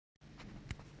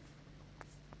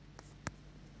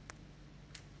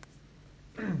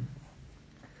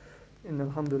إن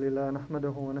الحمد لله نحمده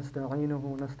ونستعينه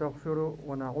ونستغفره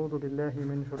ونعوذ بالله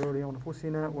من شرور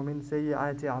أنفسنا ومن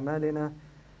سيئات أعمالنا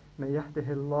من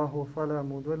يهده الله فلا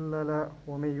مضل له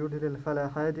ومن يضلل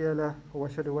فلا هادي له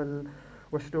وأشهد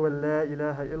أن لا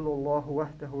إله إلا الله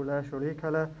وحده لا شريك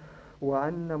له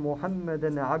وأن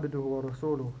محمدا عبده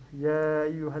ورسوله يا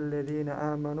أيها الذين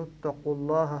آمنوا اتقوا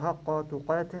الله حق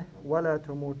تقاته ولا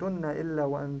تموتن إلا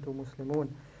وأنتم مسلمون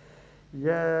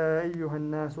يا أيها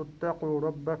الناس اتقوا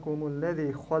ربكم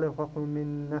الذي خلقكم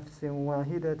من نفس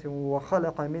واحدة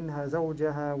وخلق منها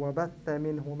زوجها وبث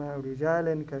منهما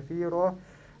رجالا كثيرا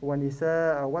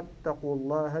ونساء واتقوا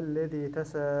الله الذي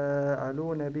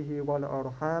تساءلون به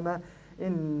والأرحام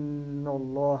إن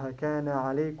الله كان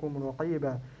عليكم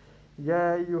رقيبا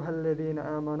يا أيها الذين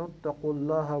آمنوا اتقوا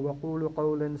الله وقولوا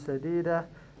قولا سديدا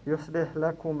يصلح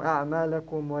لكم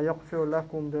أعمالكم ويغفر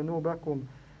لكم ذنوبكم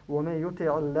ومن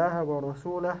يطع الله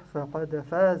ورسوله فقد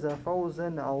فاز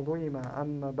فوزا عظيما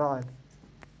أما بعد.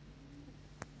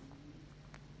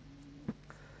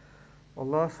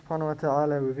 Allah subhanahu wa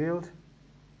ta'ala revealed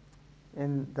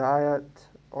in the ayat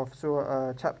of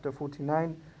Surah chapter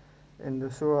 49 in the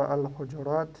Surah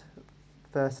Al-Hujurat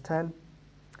verse 10,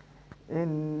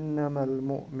 إنما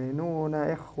المؤمنون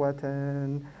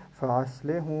إخوة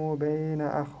فأصلحوا بين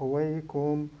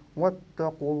أخويكم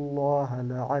واتقوا الله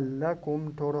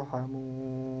لعلكم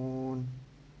ترحمون.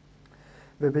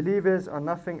 The believers are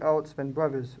nothing else than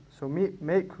brothers, so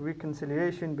make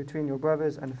reconciliation between your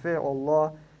brothers and fear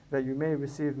Allah that you may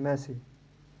receive mercy.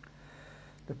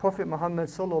 The Prophet Muhammad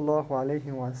sallallahu alaihi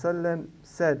wasallam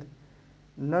said,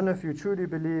 none of you truly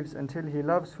believes until he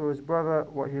loves for his brother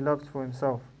what he loves for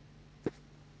himself.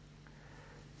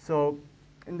 So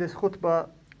in this khutbah,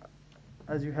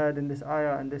 as you heard in this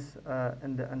ayah and this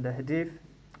and the hadith,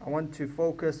 I want to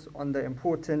focus on the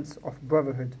importance of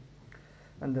brotherhood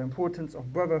and the importance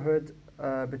of brotherhood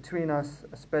between us,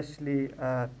 especially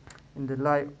in the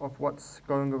light of what's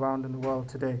going around in the world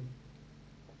today.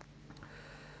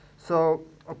 So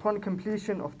upon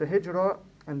completion of the hijrah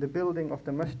and the building of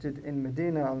the masjid in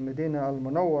Medina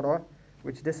al-Munawwara,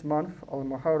 which this month,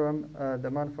 al-Muharram, the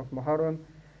month of Muharram,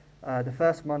 the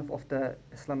first month of the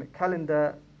Islamic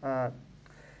calendar,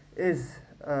 is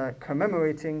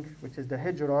commemorating, which is the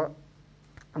hijrah,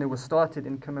 and it was started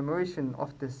in commemoration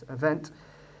of this event.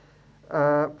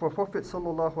 Prophet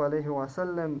sallallahu alaihi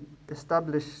wasallam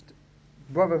established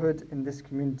brotherhood in this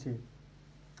community,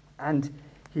 and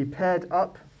he paired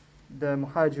up the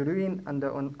Muhajireen and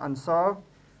the Ansar.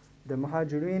 The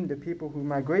Muhajireen, the people who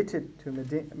migrated to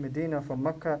Medina from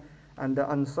Mecca, and the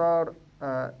Ansar,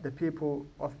 the people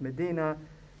of Medina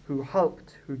who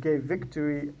helped, who gave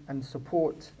victory and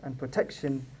support and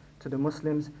protection to the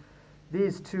Muslims.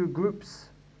 These two groups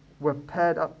were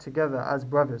paired up together as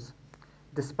brothers,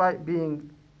 despite being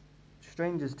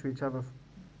strangers to each other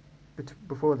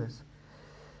before this.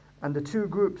 And the two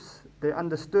groups, they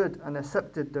understood and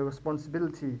accepted the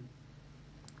responsibility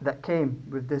that came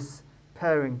with this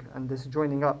pairing and this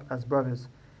joining up as brothers.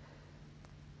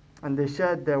 And they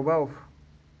shared their wealth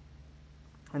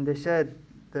and they shared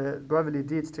the brotherly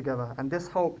deeds together, and this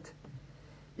helped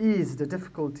ease the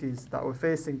difficulties that were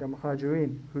facing the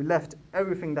Muhajireen, who left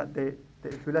everything that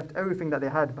they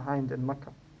had behind in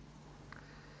Mecca.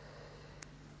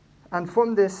 And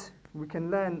from this we can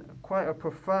learn quite a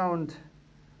profound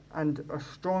and a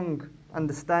strong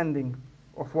understanding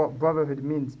of what brotherhood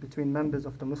means between members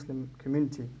of the Muslim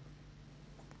community,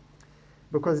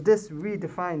 because this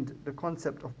redefined the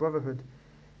concept of brotherhood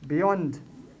beyond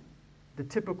the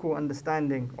typical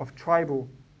understanding of tribal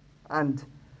and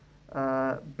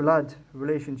blood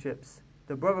relationships.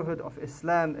 The brotherhood of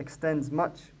Islam extends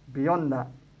much beyond that,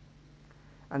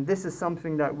 and this is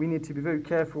something that we need to be very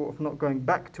careful of not going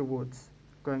back towards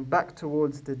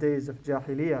the days of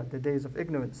Jahiliyyah, the days of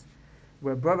ignorance,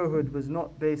 where brotherhood was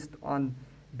not based on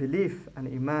belief and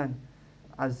iman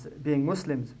as being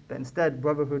Muslims, but instead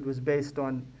brotherhood was based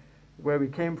on where we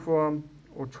came from,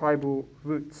 or tribal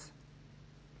roots,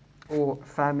 or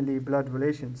family blood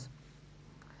relations.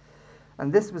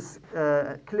 And this was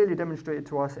clearly demonstrated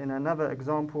to us in another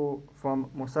example from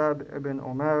Musab ibn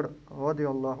Umar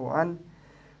radiallahu an,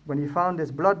 when he found his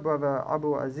blood brother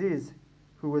Abu Aziz,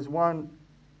 who was one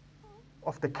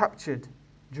of the captured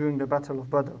during the Battle of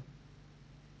Badr.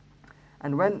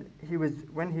 And when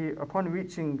he upon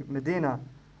reaching Medina,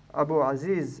 Abu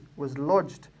Aziz was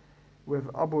lodged with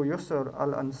Abu Yusr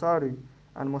al-Ansari,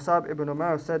 and Musab ibn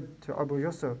Umar said to Abu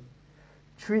Yusr,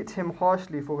 treat him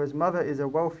harshly, for his mother is a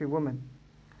wealthy woman.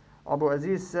 Abu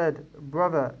Aziz said,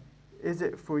 brother, is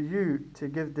it for you to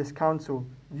give this counsel?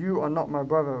 You are not my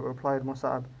brother, replied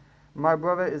Musab. My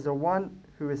brother is the one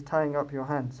who is tying up your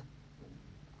hands.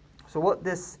 So what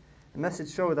this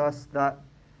message showed us, that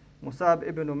Musab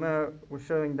ibn Umar was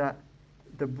showing that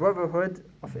the brotherhood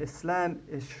of Islam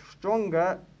is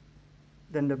stronger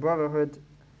than the brotherhood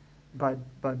by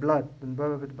blood, than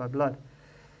brotherhood by blood.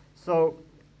 So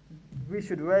we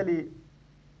should really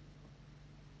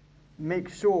make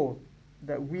sure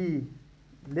that we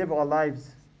live our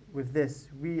lives with this.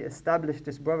 We establish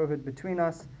this brotherhood between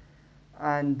us,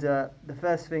 and the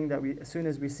first thing that as soon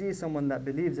as we see someone that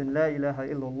believes in La ilaha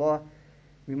illallah,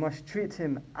 we must treat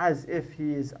him as if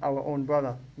he is our own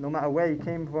brother, no matter where he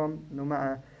came from, no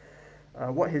matter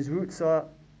what his roots are,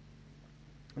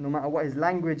 no matter what his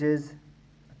language is.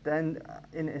 Then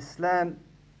in Islam,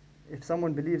 if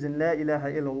someone believes in La ilaha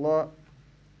illallah,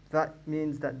 that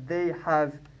means that they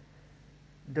have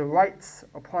the rights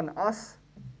upon us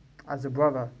as a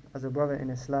brother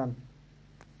in Islam.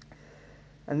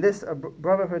 And this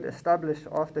brotherhood established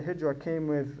after Hijrah came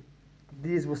with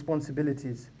these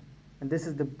responsibilities. And this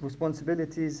is the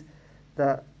responsibilities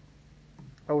that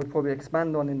I would probably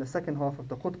expand on in the second half of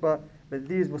the khutbah. But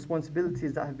these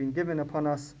responsibilities that have been given upon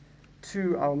us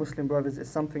to our Muslim brothers is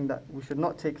something that we should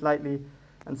not take lightly,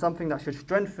 and something that should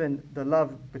strengthen the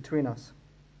love between us.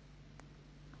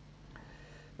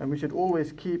 And we should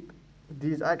always keep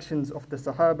these actions of the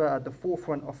Sahaba at the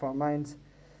forefront of our minds,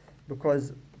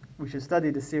 because we should study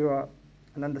the Seerah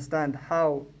and understand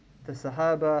how the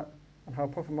Sahaba and how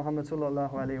Prophet Muhammad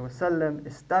sallallahu alaihi wasallam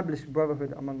established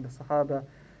brotherhood among the Sahaba,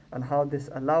 and how this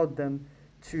allowed them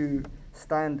to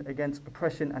stand against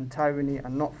oppression and tyranny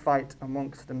and not fight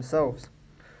amongst themselves.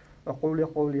 أقول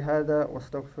قولي هذا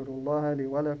واستغفر الله لي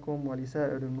ولكم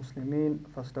ولسائر المسلمين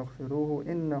فاستغفروه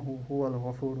إنه هو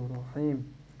الغفور الرحيم.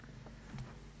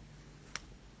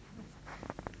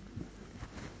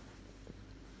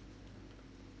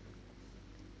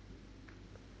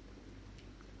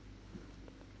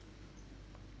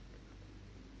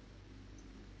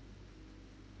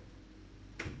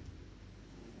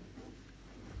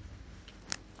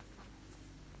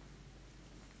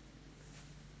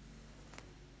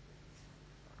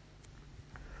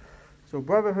 So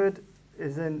brotherhood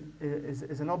is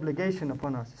an obligation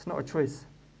upon us. It's not a choice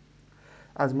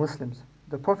as Muslims.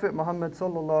 The Prophet Muhammad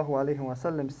sallallahu alaihi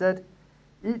wasallam said,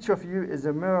 "Each of you is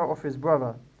a mirror of his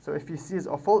brother. So if he sees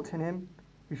a fault in him,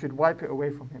 you should wipe it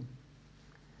away from him."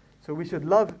 So we should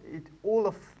love all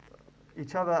of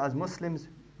each other as Muslims.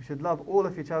 We should love all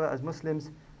of each other as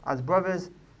Muslims, as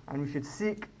brothers, and we should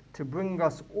seek to bring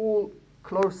us all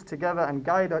close together and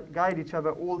guide each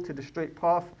other all to the straight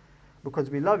path,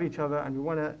 because we love each other and we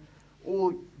want to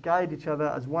all guide each other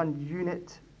as one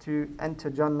unit to enter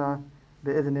Jannah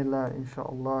bi'idhnillah,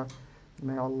 inshaAllah.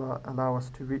 May Allah allow us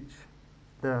to reach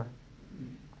there.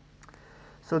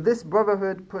 So this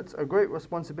brotherhood puts a great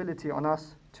responsibility on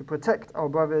us to protect our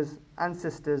brothers and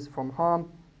sisters from harm,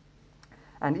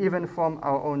 and even from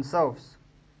our own selves.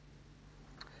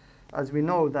 As we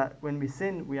know that when we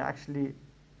sin, we are actually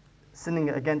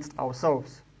sinning against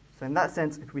ourselves. So in that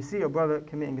sense, if we see a brother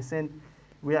committing a sin,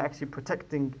 we are actually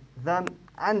protecting them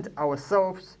and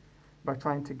ourselves by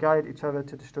trying to guide each other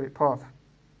to the straight path.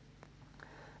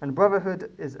 And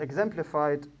brotherhood is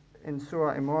exemplified in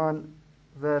Surah Imran,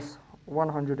 verse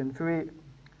 103.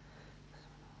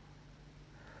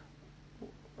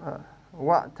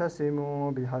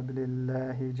 وَاعْتَصِمُوا بِحَبْلِ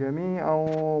اللَّهِ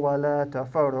جَمِيعًا وَلَا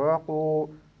تَفَرَّقُوا.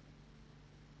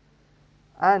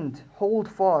 And hold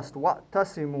fast,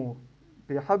 وَاعْتَصِمُوا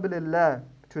بِحَبْلِ اللَّهِ,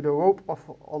 to the rope of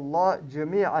Allah,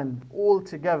 جَمِيعًا, all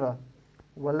together,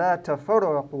 وَلَا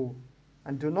تَفَرَّقُوا,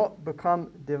 and do not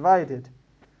become divided.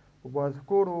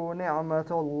 وَاذْكُرُوا نِعْمَةَ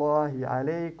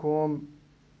اللَّهِ عَلَيْكُمْ,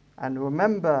 and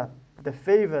remember the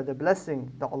favor, the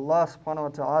blessing that Allah subhanahu wa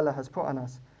ta'ala has put on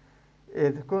us.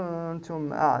 إِذْ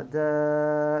كُنْتُمْ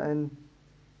أَعْدَاءً,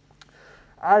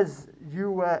 as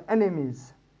you were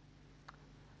enemies.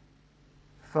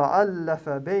 فَأَلَّفَ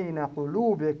بَيْنَ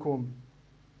قُلُوبِكُمْ,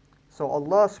 so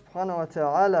Allah subhanahu wa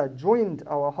ta'ala joined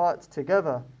our hearts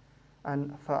together.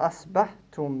 And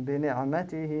فَأَصْبَحْتُمْ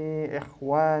بِنِعْمَتِهِ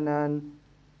إِخْوَانًا,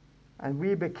 and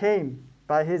we became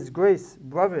by His grace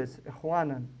brothers,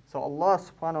 إِخْوَانًا. So Allah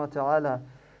subhanahu wa ta'ala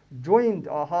joined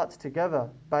our hearts together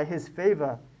by His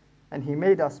favor, and He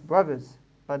made us brothers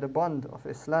by the bond of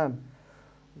Islam.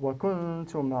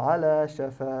 وَكُنْتُمْ عَلَى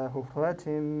شَفَا حُفْرَةٍ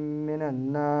مِّنَ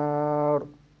النَّارِ,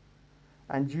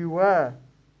 and you were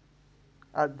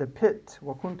at the pit,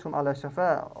 وَكُنْتُمْ عَلَى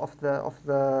شَفَا,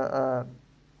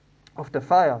 of the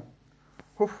fire,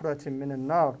 حُفْرَةٍ مِّنَ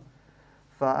النَّارِ,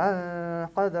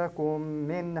 فَأَنْقَذَكُمْ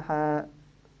مِنْهَا,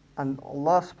 and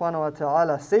Allah subhanahu wa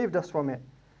ta'ala saved us from it.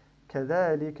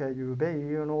 كَذَلِكَ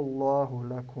يُبَيِّنُ اللَّهُ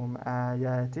لَكُمْ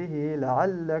آيَاتِهِ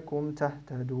لَعَلَّكُمْ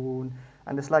تَهْتَدُونَ,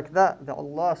 And it's like that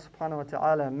Allah subhanahu wa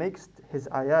ta'ala makes His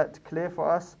ayat clear for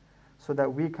us so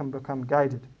that we can become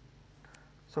guided.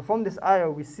 So from this ayah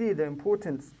we see the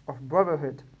importance of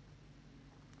brotherhood,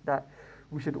 that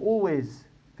we should always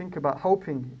think about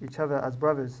helping each other as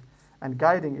brothers and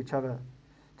guiding each other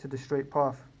to the straight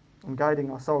path and guiding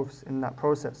ourselves in that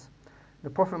process. The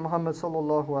Prophet Muhammad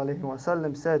sallallahu alaihi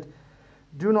wasallam said,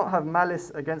 "Do not have malice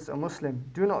against a Muslim.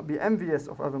 Do not be envious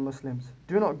of other Muslims.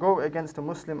 Do not go against a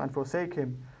Muslim and forsake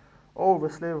him. O the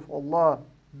slave of Allah,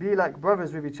 be like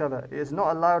brothers with each other. It is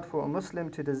not allowed for a Muslim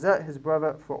to desert his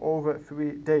brother for over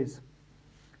 3 days."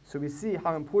 So we see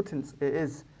how important it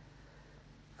is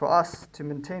for us to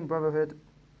maintain brotherhood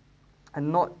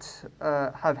and not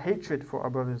have hatred for our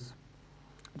brothers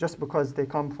just because they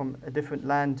come from a different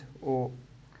land or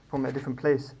from a different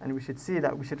place. And we should see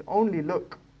that we should only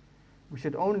look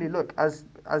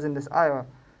as in this ayah,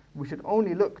 we should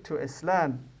only look to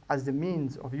Islam as the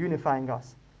means of unifying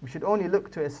us. We should only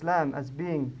look to Islam as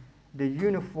being the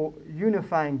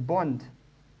unifying bond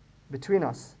between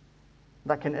us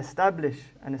that can establish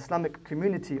an Islamic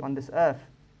community on this earth,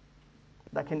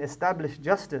 that can establish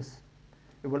justice.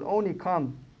 It will only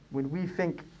come when we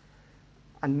think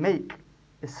and make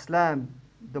Islam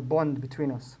the bond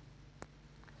between us.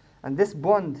 And this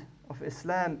bond of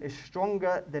Islam is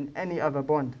stronger than any other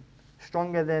bond,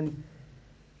 stronger than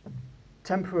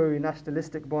temporary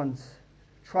nationalistic bonds,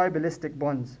 tribalistic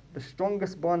bonds. The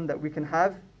strongest bond that we can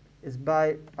have is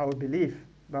by our belief,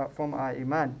 from our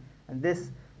iman. And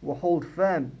this will hold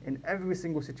firm in every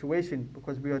single situation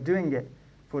because we are doing it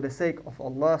for the sake of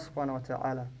Allah subhanahu wa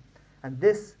ta'ala. And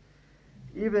this,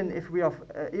 even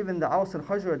the Aus and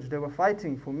Khazraj, they were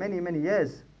fighting for many, many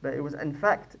years, but it was in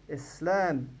fact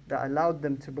Islam that allowed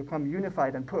them to become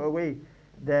unified and put away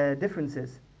their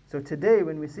differences. So today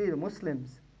when we see the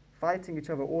Muslims fighting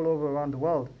each other all over around the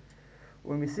world,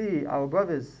 when we see our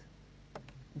brothers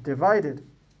divided,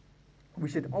 we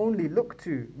should only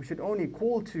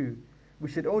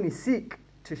seek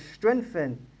to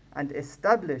strengthen and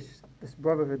establish this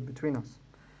brotherhood between us.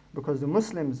 Because the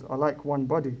Muslims are like one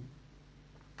body.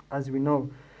 As we know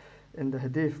in the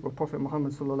hadith where Prophet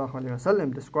Muhammad sallallahu alaihi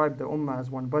wasallam described the ummah as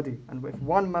one body, and if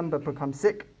one member becomes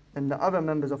sick, then the other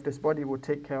members of this body will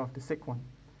take care of the sick one.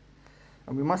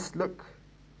 And we must look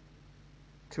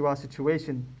to our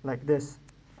situation like this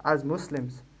as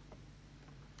Muslims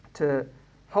to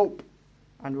help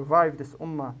and revive this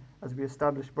ummah as we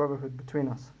establish brotherhood between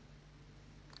us.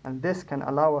 And this can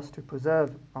allow us to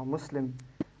preserve our Muslim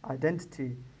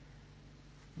identity,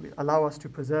 allow us to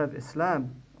preserve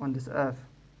Islam on this earth,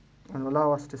 and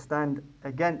allow us to stand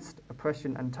against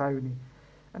oppression and tyranny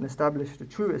and establish the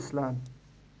true Islam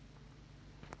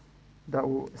that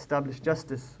will establish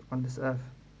justice on this earth.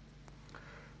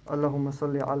 اللهم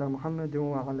صل على محمد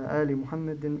وعلى آل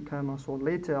محمد كما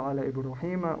صليت على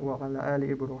إبراهيم وعلى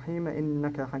آل إبراهيم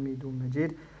إنك حميد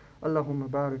مجيد. اللهم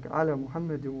بارك على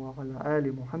محمد وعلى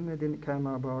آل محمد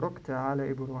كما باركت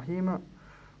على إبراهيم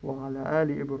وعلى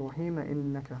آل إبراهيم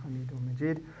إنك حميد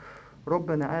مجيد.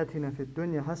 ربنا آتنا في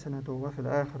الدنيا حسنة وفي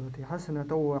الآخرة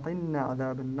حسنة وقنا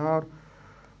عذاب النار.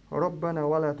 ربنا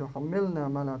ولا تحملنا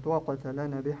ما لا طاقة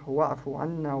لنا به واعف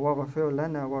عنا واغفر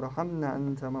لنا وارحمنا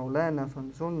أنت مولانا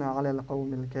فانصرنا على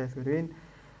القوم الكافرين.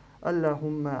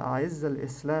 اللهم أعز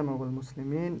الإسلام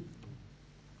والمسلمين.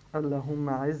 اللهم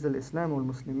أعز الإسلام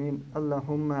والمسلمين.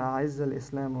 اللهم أعز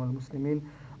الإسلام والمسلمين.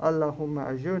 اللهم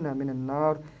أجرنا من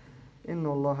النار. إن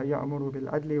الله يأمر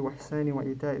بالعدل والإحسان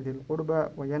وإيتاء ذي القربى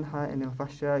وينهى عن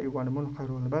الفحشاء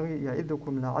والمنكر والبغي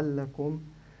يعظكم لعلكم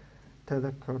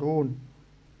تذكرون.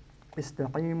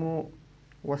 استقيموا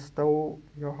واستووا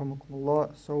يرحمكم الله.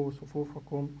 سووا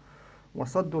صفوفكم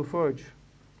وصدوا الفرج.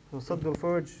 وصدوا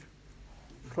الفرج,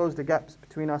 close the gaps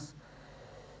between us.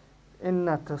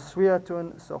 إن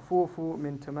تسوية صفوف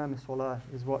من تمام الصلاة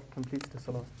is what completes the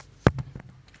salah.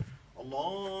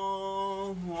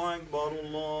 Allahu Akbar,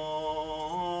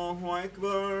 Allahu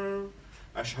Akbar.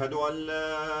 أشهد أن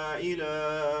لا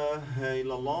إله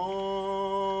إلا الله.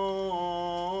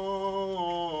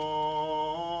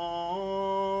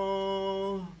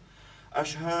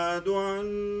 أشهد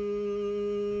أن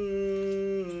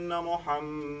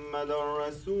محمد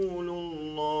رسول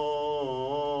الله.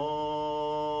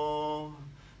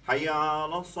 حي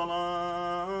على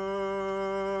الصلاة،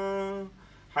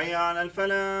 حي على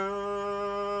الفلاح.